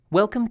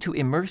Welcome to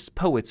Immerse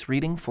Poets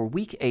reading for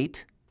Week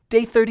 8,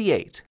 Day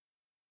 38.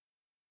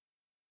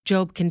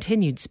 Job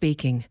continued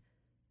speaking.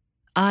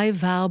 I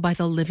vow by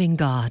the living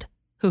God,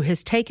 who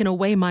has taken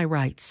away my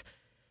rights,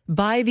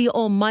 by the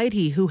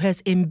Almighty who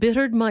has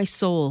embittered my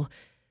soul,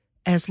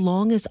 as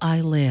long as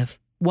I live,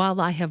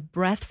 while I have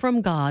breath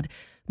from God,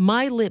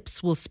 my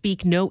lips will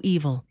speak no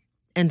evil,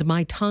 and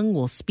my tongue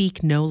will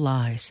speak no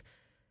lies.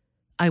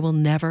 I will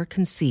never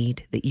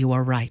concede that you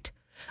are right.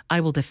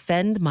 I will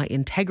defend my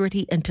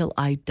integrity until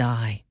I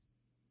die.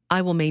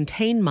 I will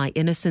maintain my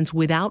innocence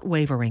without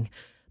wavering.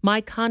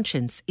 My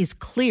conscience is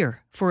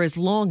clear for as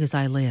long as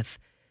I live.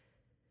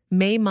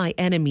 May my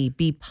enemy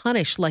be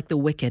punished like the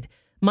wicked,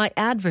 my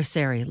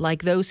adversary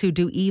like those who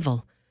do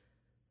evil.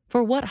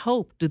 For what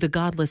hope do the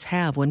godless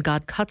have when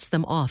God cuts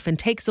them off and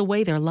takes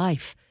away their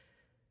life?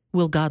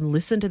 Will God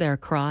listen to their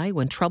cry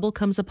when trouble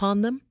comes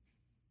upon them?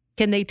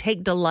 Can they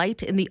take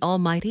delight in the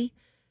Almighty?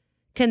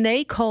 Can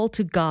they call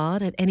to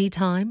God at any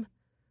time?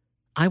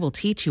 I will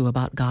teach you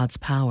about God's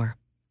power.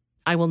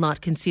 I will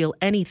not conceal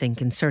anything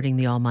concerning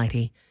the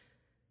Almighty.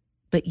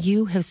 But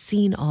you have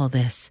seen all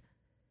this,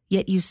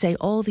 yet you say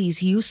all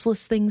these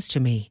useless things to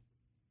me.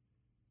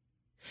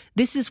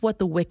 This is what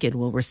the wicked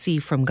will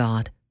receive from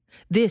God.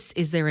 This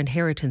is their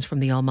inheritance from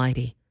the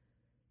Almighty.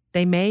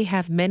 They may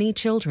have many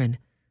children,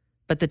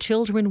 but the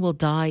children will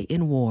die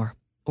in war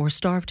or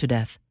starve to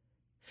death.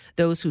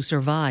 Those who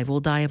survive will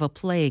die of a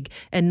plague,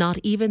 and not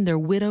even their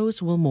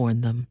widows will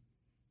mourn them.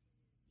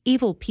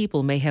 Evil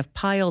people may have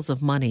piles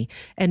of money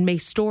and may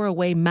store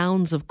away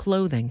mounds of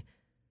clothing,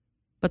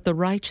 but the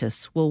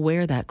righteous will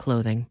wear that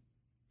clothing,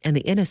 and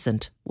the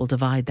innocent will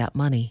divide that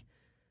money.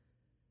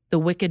 The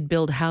wicked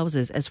build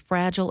houses as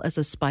fragile as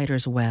a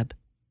spider's web,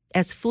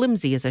 as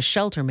flimsy as a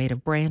shelter made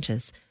of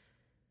branches.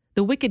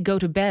 The wicked go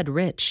to bed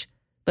rich,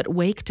 but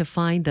wake to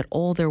find that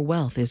all their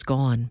wealth is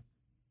gone.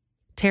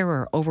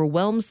 Terror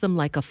overwhelms them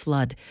like a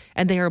flood,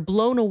 and they are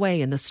blown away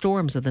in the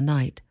storms of the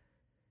night.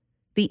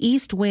 The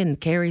east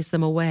wind carries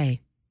them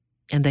away,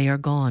 and they are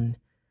gone.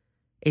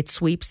 It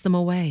sweeps them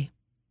away.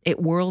 It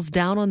whirls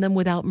down on them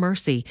without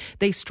mercy.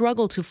 They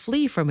struggle to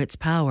flee from its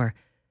power,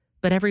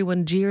 but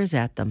everyone jeers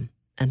at them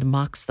and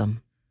mocks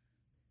them.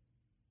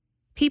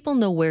 People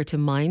know where to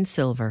mine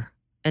silver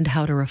and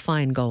how to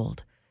refine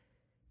gold.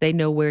 They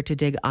know where to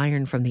dig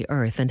iron from the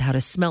earth and how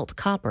to smelt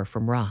copper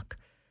from rock.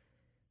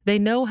 They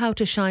know how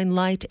to shine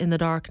light in the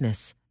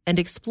darkness and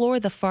explore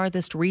the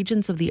farthest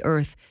regions of the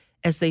earth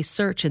as they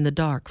search in the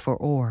dark for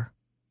ore.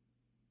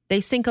 They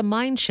sink a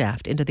mine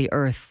shaft into the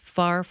earth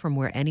far from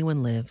where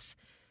anyone lives.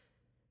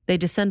 They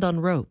descend on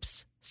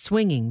ropes,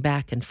 swinging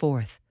back and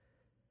forth.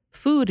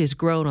 Food is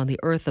grown on the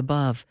earth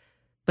above,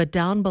 but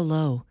down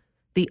below,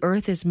 the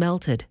earth is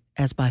melted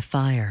as by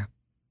fire.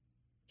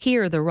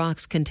 Here the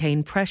rocks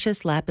contain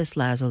precious lapis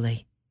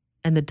lazuli,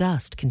 and the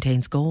dust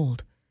contains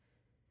gold.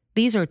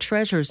 These are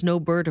treasures no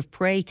bird of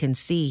prey can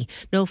see,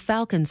 no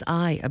falcon's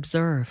eye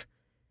observe.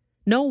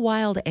 No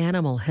wild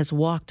animal has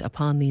walked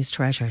upon these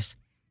treasures.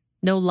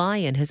 No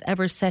lion has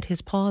ever set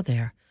his paw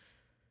there.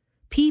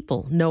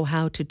 People know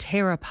how to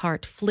tear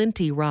apart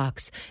flinty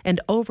rocks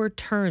and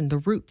overturn the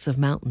roots of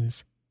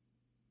mountains.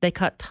 They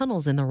cut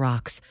tunnels in the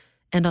rocks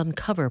and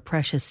uncover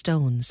precious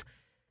stones.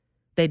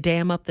 They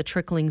dam up the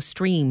trickling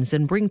streams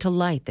and bring to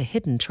light the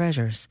hidden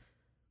treasures.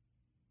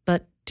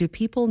 But do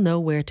people know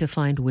where to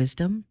find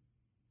wisdom?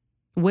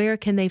 Where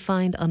can they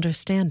find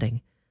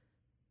understanding?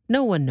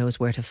 No one knows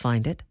where to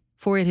find it,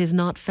 for it is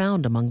not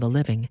found among the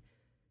living.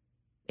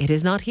 It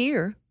is not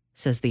here,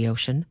 says the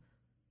ocean,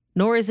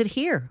 nor is it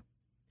here,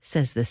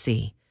 says the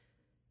sea.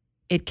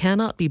 It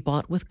cannot be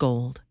bought with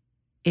gold.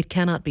 It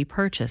cannot be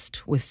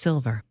purchased with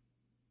silver.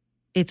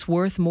 It's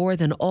worth more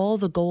than all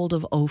the gold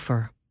of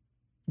Ophir,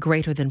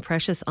 greater than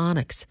precious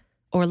onyx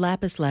or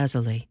lapis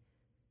lazuli.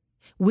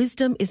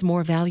 Wisdom is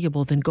more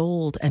valuable than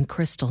gold and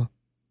crystal.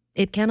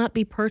 It cannot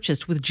be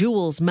purchased with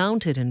jewels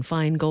mounted in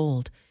fine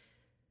gold.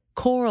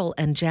 Coral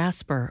and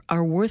jasper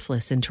are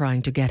worthless in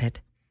trying to get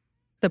it.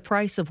 The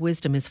price of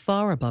wisdom is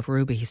far above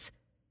rubies.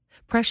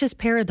 Precious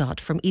peridot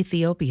from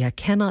Ethiopia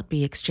cannot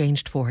be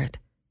exchanged for it.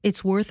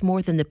 It's worth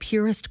more than the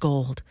purest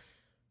gold.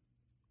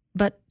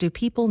 But do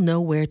people know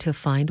where to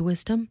find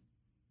wisdom?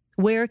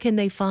 Where can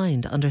they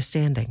find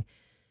understanding?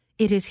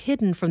 It is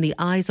hidden from the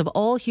eyes of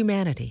all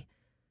humanity.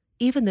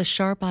 Even the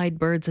sharp-eyed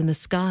birds in the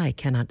sky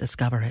cannot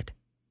discover it.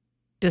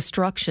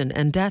 Destruction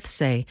and death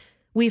say,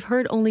 we've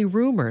heard only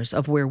rumors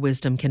of where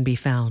wisdom can be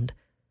found.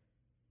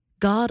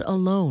 God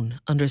alone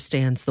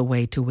understands the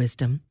way to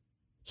wisdom.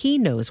 He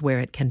knows where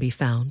it can be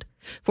found,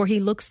 for he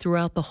looks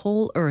throughout the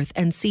whole earth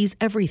and sees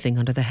everything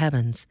under the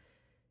heavens.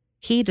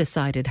 He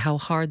decided how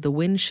hard the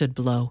wind should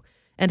blow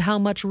and how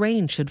much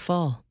rain should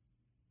fall.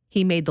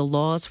 He made the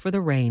laws for the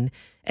rain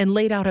and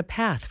laid out a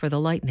path for the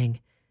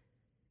lightning.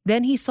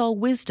 Then he saw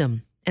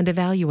wisdom and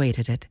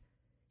evaluated it.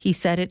 He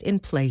set it in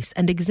place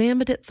and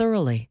examined it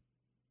thoroughly.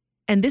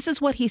 And this is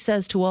what he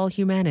says to all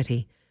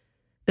humanity.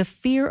 The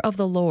fear of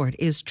the Lord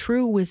is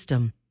true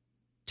wisdom.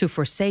 To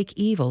forsake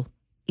evil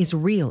is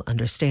real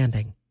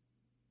understanding.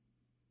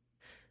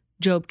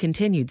 Job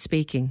continued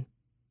speaking.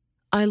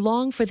 I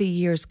long for the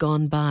years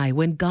gone by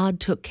when God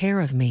took care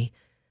of me,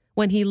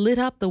 when He lit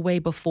up the way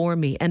before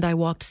me and I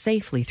walked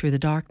safely through the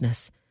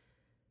darkness.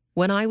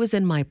 When I was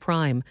in my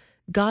prime,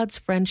 God's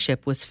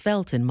friendship was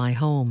felt in my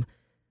home.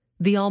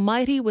 The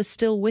Almighty was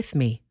still with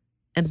me,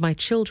 and my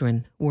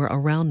children were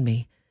around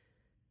me.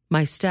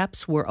 My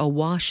steps were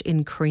awash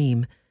in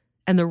cream,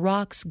 and the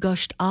rocks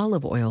gushed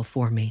olive oil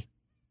for me.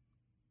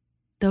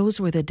 Those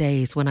were the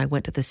days when I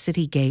went to the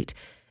city gate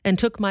and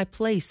took my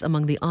place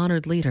among the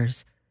honored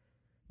leaders.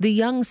 The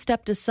young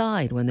stepped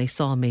aside when they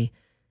saw me,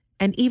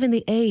 and even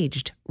the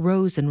aged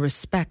rose in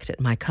respect at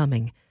my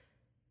coming.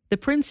 The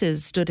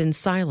princes stood in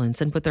silence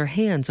and put their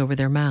hands over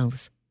their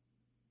mouths.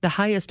 The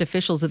highest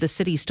officials of the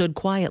city stood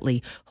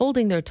quietly,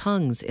 holding their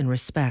tongues in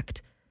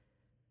respect.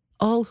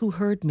 All who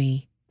heard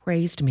me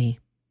praised me.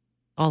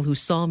 All who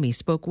saw me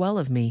spoke well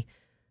of me,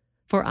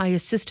 for I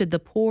assisted the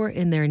poor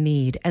in their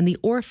need and the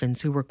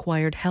orphans who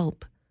required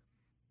help.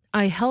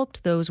 I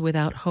helped those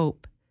without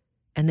hope,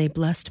 and they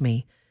blessed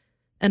me,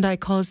 and I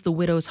caused the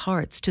widows'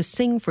 hearts to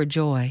sing for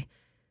joy.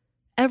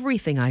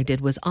 Everything I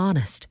did was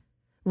honest.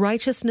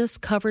 Righteousness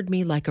covered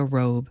me like a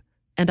robe,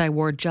 and I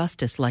wore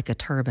justice like a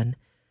turban.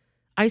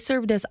 I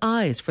served as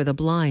eyes for the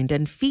blind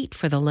and feet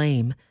for the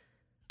lame.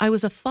 I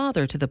was a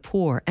father to the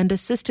poor and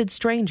assisted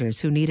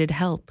strangers who needed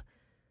help.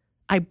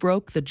 I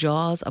broke the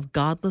jaws of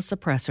godless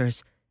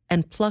oppressors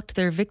and plucked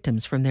their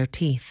victims from their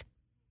teeth.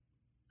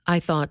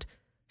 I thought,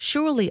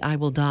 surely I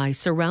will die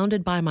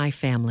surrounded by my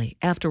family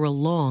after a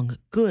long,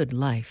 good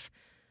life.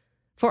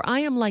 For I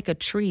am like a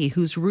tree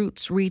whose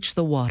roots reach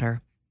the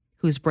water,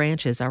 whose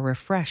branches are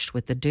refreshed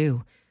with the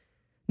dew.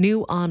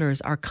 New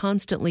honors are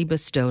constantly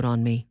bestowed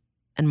on me,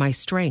 and my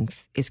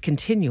strength is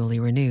continually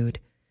renewed.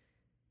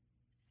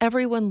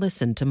 Everyone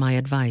listened to my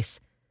advice.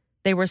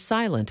 They were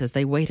silent as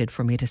they waited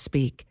for me to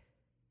speak.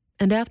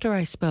 And after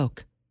I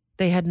spoke,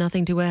 they had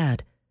nothing to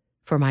add,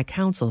 for my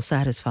counsel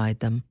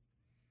satisfied them.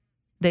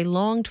 They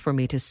longed for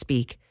me to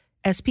speak,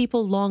 as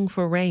people long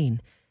for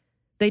rain.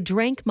 They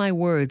drank my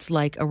words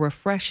like a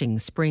refreshing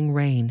spring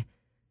rain.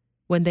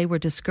 When they were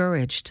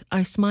discouraged,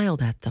 I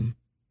smiled at them.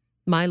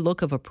 My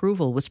look of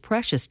approval was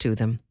precious to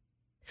them.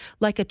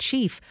 Like a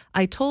chief,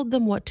 I told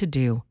them what to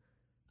do.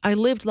 I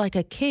lived like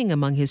a king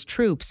among his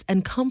troops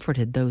and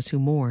comforted those who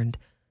mourned.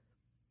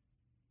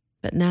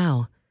 But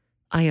now,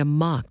 I am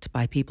mocked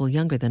by people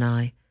younger than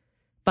I,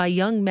 by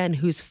young men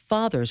whose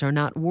fathers are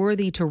not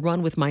worthy to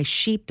run with my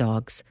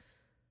sheepdogs.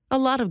 A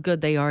lot of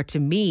good they are to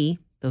me,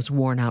 those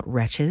worn-out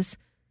wretches.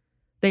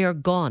 They are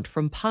gaunt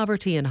from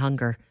poverty and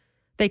hunger.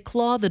 They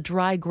claw the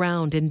dry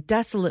ground in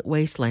desolate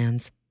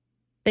wastelands.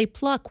 They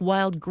pluck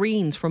wild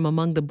greens from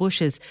among the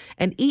bushes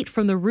and eat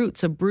from the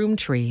roots of broom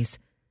trees.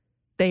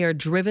 They are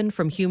driven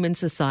from human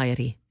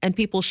society, and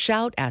people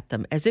shout at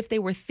them as if they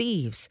were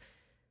thieves.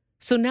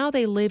 So now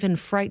they live in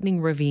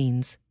frightening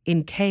ravines,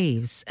 in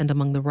caves and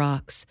among the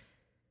rocks.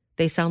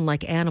 They sound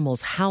like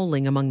animals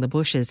howling among the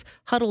bushes,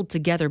 huddled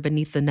together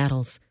beneath the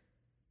nettles.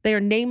 They are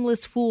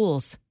nameless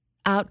fools,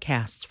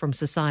 outcasts from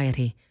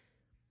society.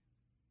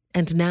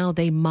 And now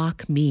they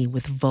mock me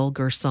with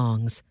vulgar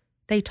songs.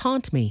 They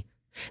taunt me.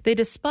 They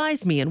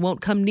despise me and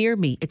won't come near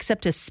me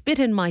except to spit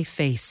in my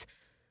face.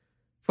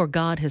 For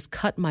God has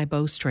cut my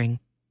bowstring.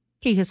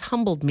 He has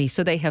humbled me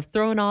so they have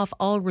thrown off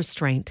all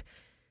restraint.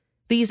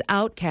 These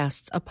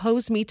outcasts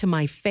oppose me to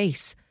my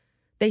face.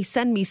 They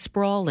send me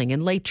sprawling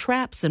and lay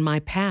traps in my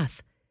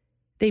path.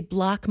 They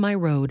block my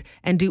road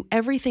and do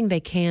everything they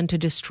can to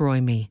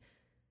destroy me.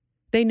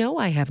 They know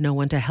I have no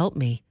one to help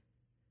me.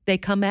 They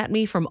come at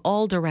me from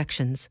all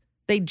directions.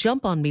 They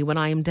jump on me when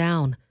I am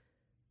down.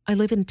 I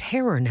live in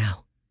terror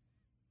now.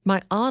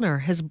 My honor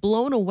has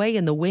blown away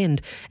in the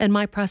wind, and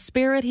my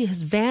prosperity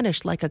has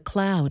vanished like a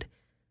cloud.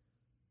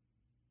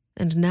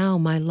 And now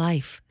my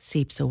life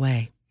seeps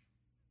away.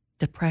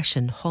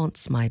 Depression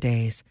haunts my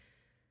days.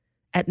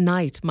 At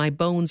night, my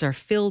bones are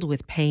filled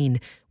with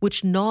pain,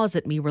 which gnaws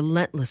at me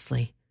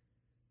relentlessly.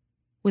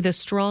 With a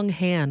strong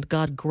hand,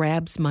 God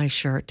grabs my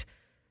shirt.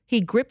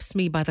 He grips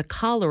me by the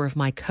collar of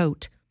my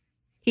coat.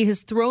 He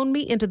has thrown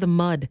me into the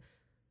mud.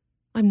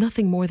 I'm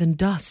nothing more than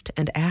dust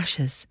and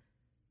ashes.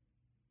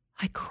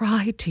 I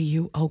cry to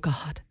you, O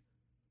God,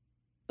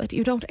 but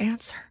you don't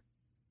answer.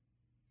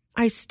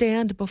 I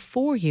stand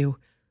before you,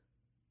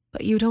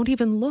 but you don't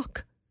even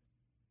look.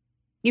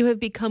 You have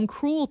become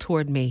cruel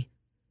toward me.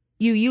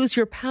 You use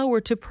your power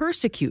to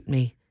persecute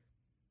me.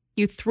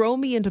 You throw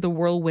me into the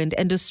whirlwind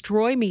and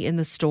destroy me in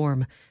the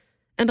storm,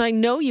 and I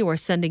know you are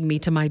sending me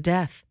to my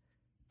death,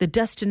 the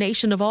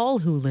destination of all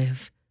who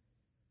live.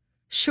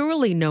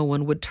 Surely no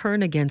one would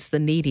turn against the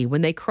needy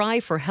when they cry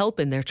for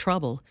help in their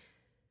trouble.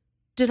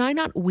 Did I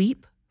not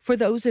weep for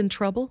those in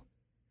trouble?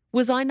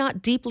 Was I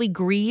not deeply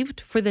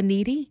grieved for the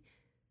needy?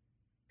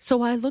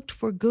 So I looked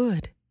for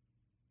good,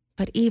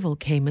 but evil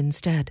came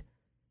instead.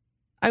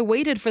 I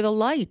waited for the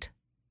light,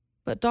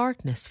 but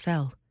darkness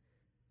fell.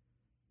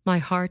 My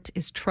heart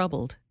is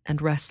troubled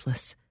and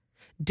restless.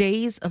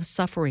 Days of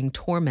suffering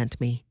torment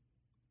me.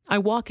 I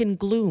walk in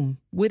gloom,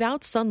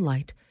 without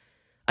sunlight.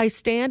 I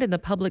stand in the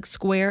public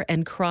square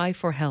and cry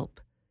for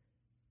help.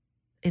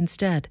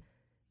 Instead,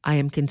 I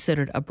am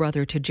considered a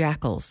brother to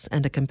jackals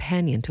and a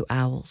companion to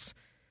owls.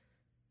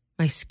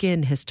 My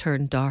skin has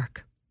turned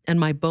dark, and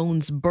my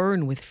bones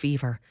burn with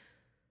fever.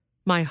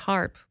 My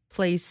harp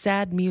plays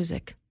sad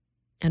music,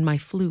 and my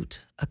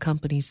flute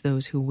accompanies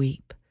those who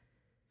weep.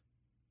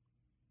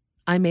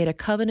 I made a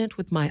covenant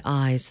with my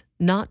eyes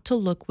not to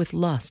look with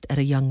lust at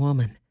a young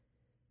woman.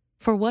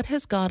 For what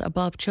has God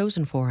above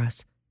chosen for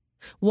us?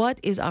 What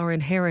is our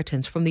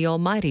inheritance from the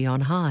Almighty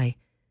on high?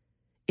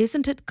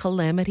 Isn't it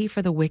calamity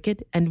for the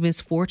wicked and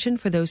misfortune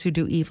for those who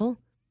do evil?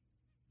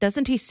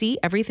 Doesn't he see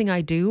everything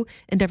I do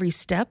and every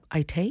step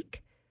I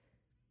take?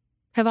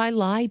 Have I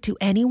lied to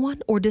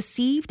anyone or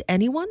deceived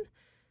anyone?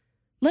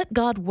 Let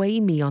God weigh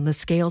me on the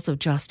scales of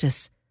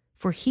justice,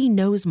 for he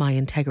knows my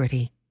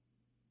integrity.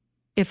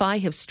 If I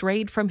have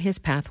strayed from his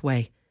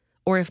pathway,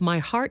 or if my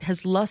heart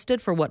has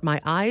lusted for what my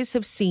eyes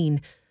have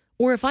seen,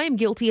 or if I am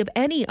guilty of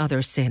any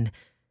other sin,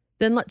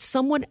 then let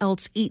someone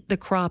else eat the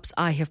crops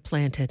I have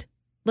planted.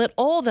 Let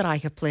all that I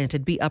have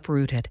planted be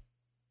uprooted.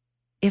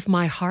 If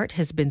my heart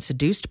has been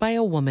seduced by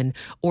a woman,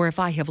 or if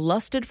I have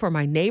lusted for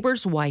my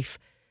neighbor's wife,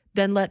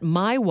 then let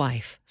my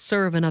wife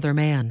serve another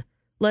man.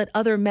 Let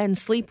other men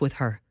sleep with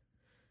her.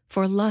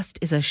 For lust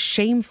is a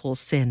shameful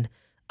sin,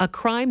 a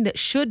crime that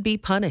should be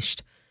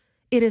punished.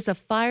 It is a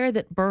fire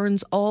that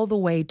burns all the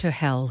way to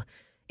hell.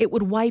 It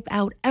would wipe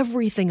out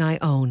everything I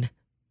own.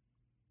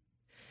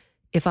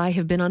 If I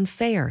have been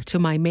unfair to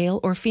my male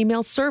or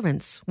female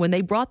servants when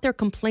they brought their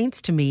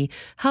complaints to me,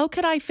 how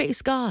could I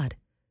face God?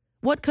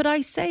 What could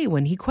I say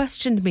when he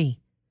questioned me?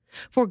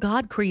 For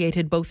God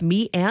created both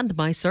me and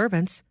my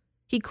servants.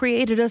 He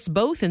created us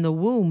both in the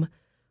womb.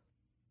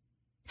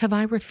 Have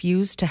I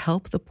refused to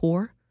help the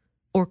poor,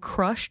 or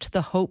crushed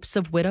the hopes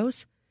of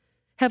widows?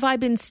 Have I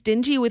been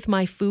stingy with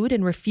my food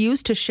and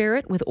refused to share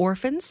it with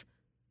orphans?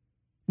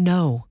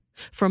 No,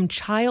 from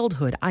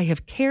childhood I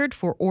have cared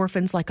for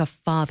orphans like a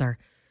father,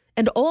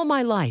 and all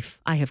my life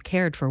I have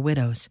cared for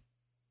widows.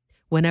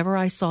 Whenever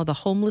I saw the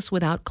homeless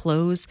without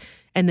clothes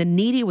and the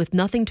needy with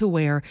nothing to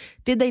wear,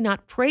 did they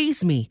not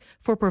praise me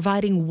for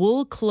providing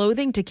wool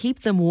clothing to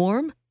keep them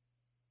warm?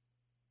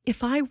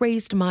 If I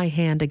raised my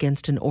hand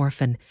against an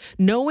orphan,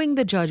 knowing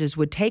the judges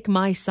would take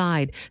my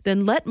side,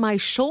 then let my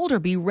shoulder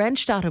be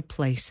wrenched out of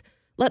place.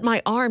 Let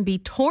my arm be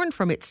torn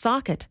from its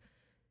socket.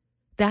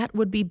 That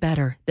would be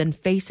better than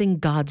facing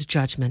God's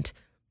judgment.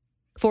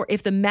 For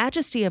if the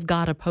majesty of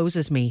God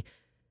opposes me,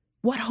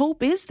 what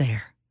hope is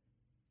there?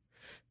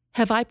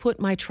 Have I put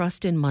my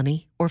trust in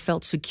money or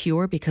felt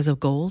secure because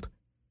of gold?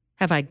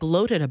 Have I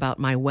gloated about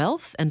my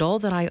wealth and all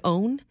that I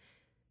own?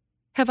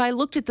 Have I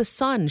looked at the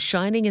sun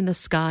shining in the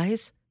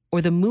skies or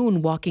the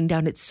moon walking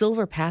down its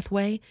silver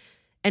pathway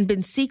and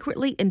been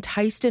secretly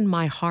enticed in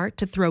my heart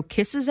to throw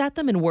kisses at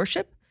them in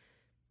worship?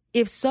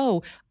 If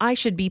so, I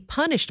should be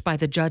punished by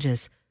the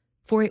judges,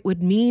 for it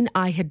would mean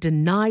I had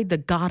denied the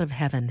God of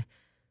heaven.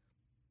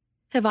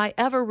 Have I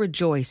ever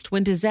rejoiced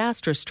when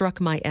disaster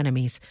struck my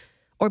enemies,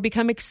 or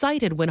become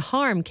excited when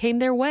harm came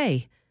their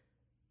way?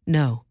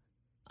 No,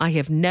 I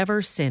have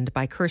never sinned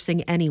by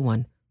cursing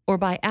anyone or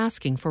by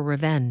asking for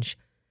revenge.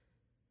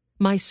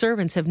 My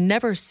servants have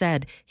never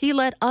said, "He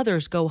let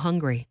others go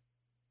hungry."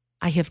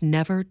 I have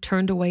never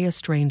turned away a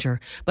stranger,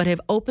 but have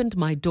opened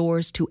my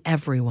doors to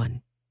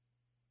everyone.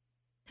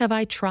 Have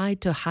I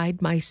tried to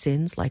hide my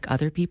sins like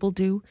other people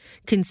do,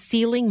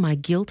 concealing my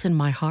guilt in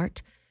my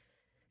heart?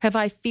 Have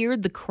I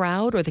feared the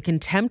crowd or the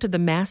contempt of the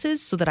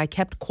masses so that I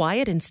kept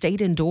quiet and stayed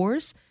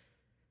indoors?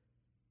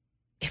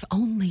 If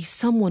only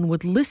someone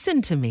would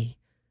listen to me.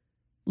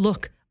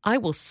 Look, I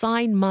will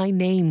sign my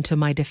name to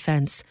my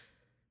defense.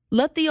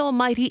 Let the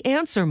Almighty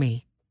answer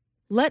me.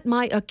 Let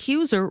my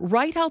accuser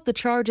write out the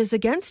charges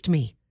against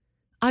me.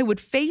 I would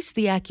face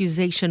the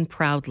accusation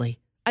proudly.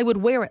 I would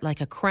wear it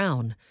like a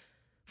crown.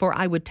 For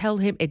I would tell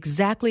him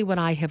exactly what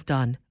I have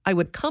done. I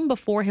would come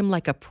before him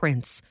like a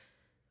prince.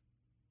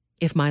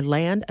 If my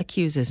land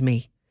accuses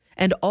me,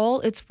 and all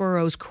its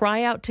furrows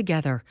cry out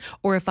together,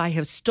 or if I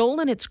have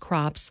stolen its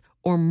crops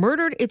or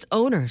murdered its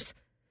owners,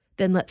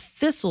 then let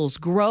thistles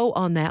grow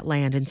on that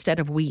land instead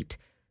of wheat,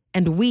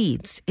 and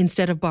weeds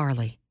instead of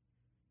barley.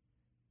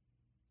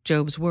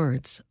 Job's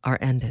words are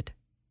ended.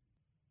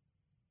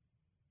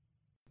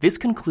 This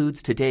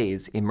concludes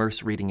today's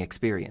Immerse Reading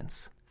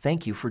Experience.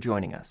 Thank you for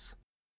joining us.